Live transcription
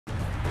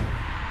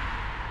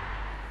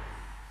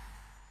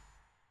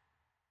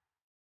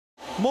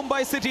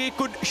Mumbai City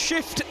could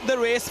shift the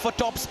race for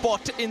top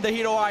spot in the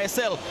Hero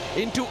ISL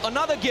into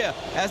another gear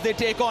as they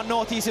take on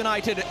NorthEast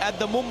United at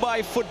the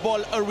Mumbai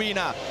Football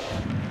Arena.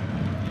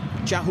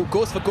 Jahouh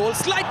goes for goal,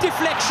 slight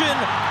deflection.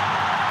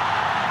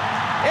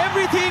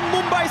 Everything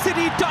Mumbai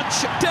City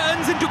touch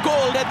turns into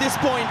gold at this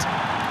point.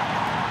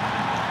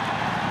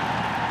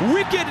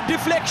 Wicked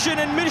deflection,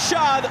 and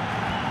Mirshad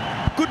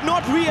could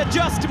not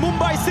readjust.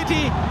 Mumbai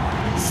City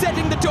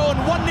setting the tone,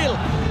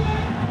 1-0.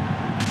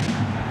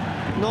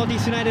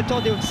 NorthEast United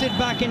thought they would sit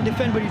back and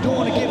defend, but you don't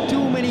want to give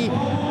too many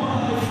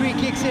free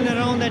kicks in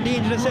around that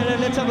dangerous area.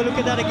 Let's have a look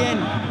at that again.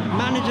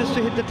 Manages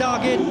to hit the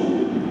target.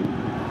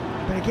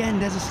 But again,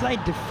 there's a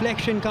slight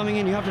deflection coming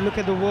in. You have to look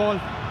at the wall.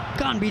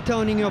 Can't be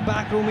turning your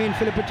back. Romain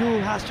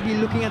Philippou has to be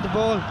looking at the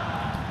ball.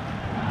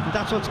 And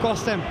that's what's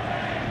cost them.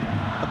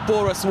 A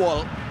porous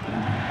wall.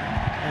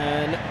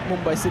 And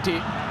Mumbai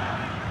City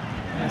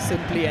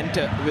simply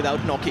enter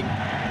without knocking.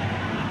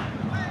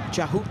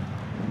 Jahouh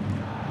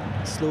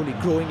slowly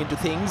growing into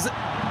things.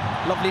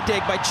 Lovely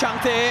take by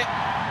Changte.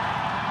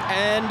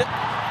 And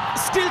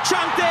still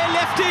Changte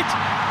left it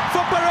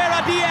for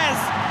Jorge Diaz.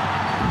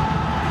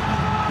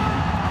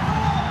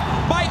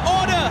 By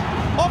order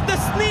of the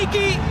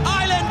sneaky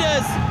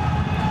Islanders.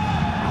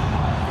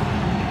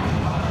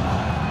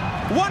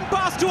 One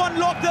pass to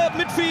unlock the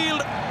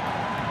midfield.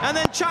 And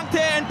then Changte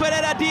and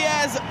Jorge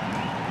Diaz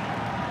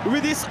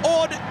with his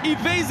odd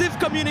evasive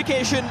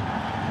communication.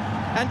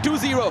 And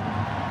 2-0.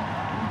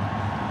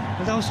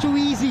 That was too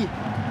easy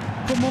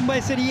for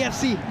Mumbai City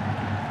FC.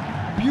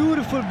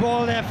 Beautiful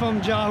ball there from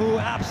Jahouh,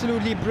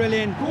 absolutely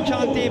brilliant.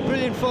 Changte,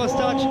 brilliant first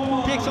touch,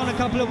 takes on a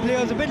couple of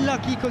players. A bit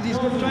lucky because he's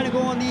trying to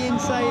go on the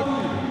inside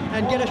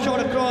and get a shot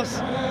across.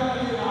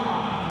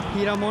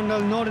 Hira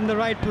Mondal not in the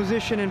right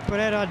position, and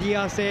Jorge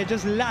Diaz there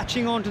just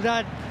latching onto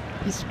that.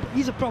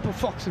 He's a proper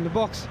fox in the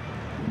box,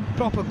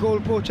 proper goal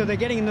poacher. They're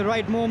getting in the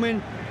right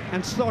moment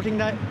and slotting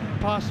that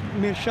past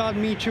Mirshad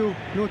Michu.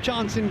 No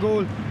chance in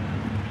goal.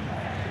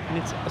 And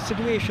it's a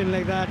situation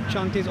like that,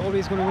 Changte is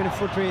always going to win a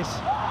foot race.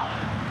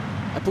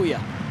 Apuya,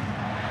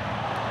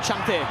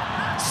 Changte,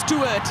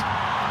 Stewart,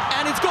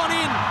 and it's gone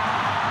in.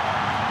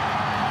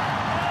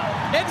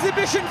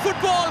 Exhibition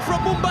football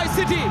from Mumbai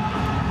City.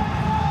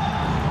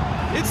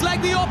 It's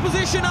like the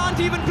opposition aren't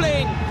even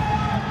playing.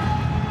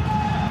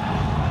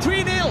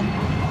 3-0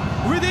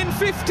 within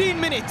 15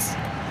 minutes.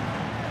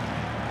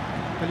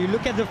 Well, you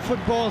look at the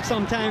football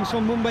sometimes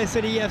from Mumbai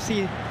City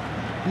FC.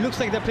 It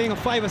looks like they're playing a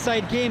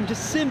five-a-side game,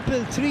 just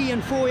simple 3-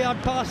 and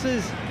 4-yard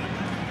passes.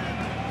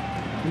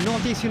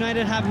 NorthEast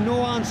United have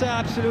no answer,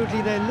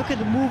 absolutely. Then look at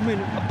the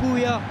movement,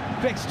 Apuya,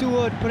 Greg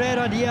Stewart,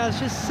 Jorge Diaz,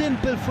 just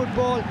simple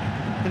football.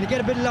 And they get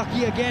a bit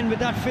lucky again with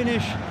that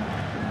finish.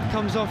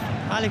 Comes off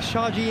Alex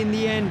Saji in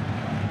the end.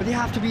 But they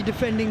have to be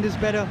defending this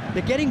better.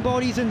 They're getting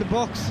bodies in the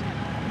box,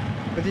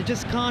 but they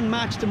just can't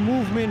match the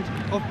movement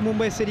of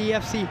Mumbai City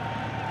FC.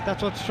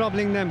 That's what's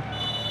troubling them.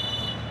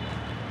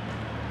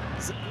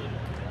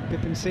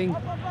 Bipin Singh,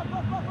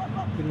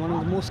 been one of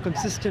the most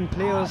consistent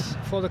players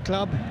for the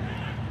club.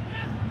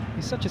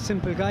 He's such a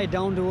simple guy,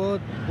 down to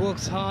earth,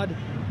 works hard.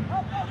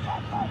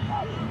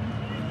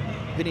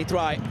 Vinit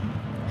Rai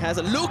has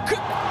a look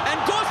and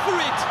goes for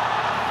it.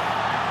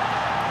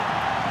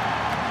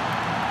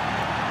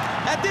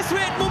 At this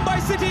rate, Mumbai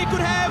City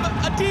could have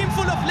a team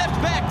full of left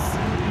backs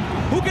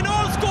who can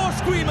all score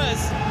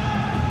screamers.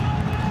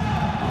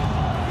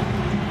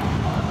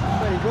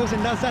 Well, he goes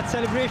and does that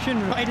celebration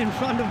right in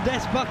front of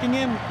Des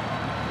Buckingham,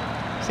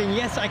 saying,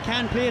 yes, I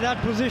can play that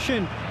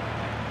position.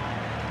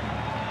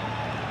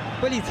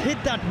 Well, he's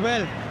hit that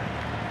well.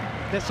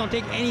 Let's not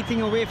take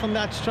anything away from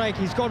that strike.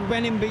 He's got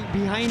venom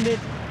behind it.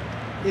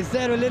 Is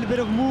there a little bit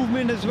of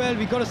movement as well?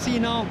 We got to see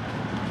now.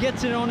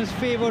 Gets it on his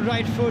favoured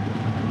right foot.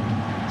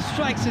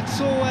 Strikes it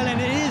so well, and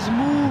it is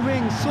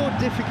moving. So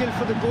difficult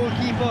for the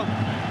goalkeeper.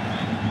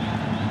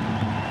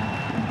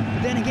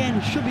 But then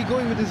again, should be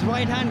going with his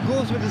right hand,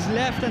 goes with his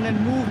left, and then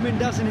movement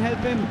doesn't help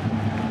him.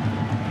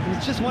 And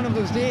it's just one of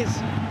those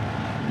days.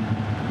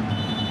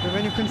 But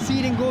when you're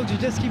conceding goals, you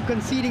just keep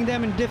conceding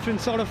them in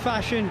different sort of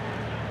fashion.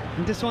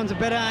 And this one's a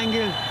better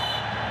angle.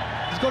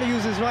 He's got to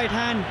use his right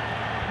hand.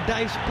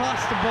 Dives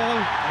past the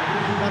ball.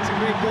 That's a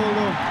great goal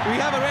though. We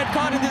have a red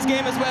card in this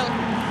game as well.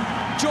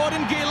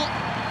 Jordan Gill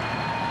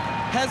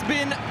has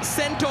been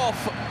sent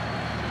off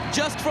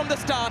just from the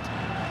start.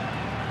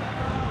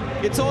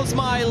 It's all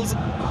smiles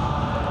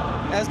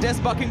as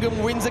Des Buckingham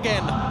wins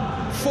again.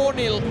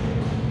 4-0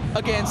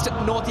 against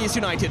NorthEast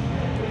United.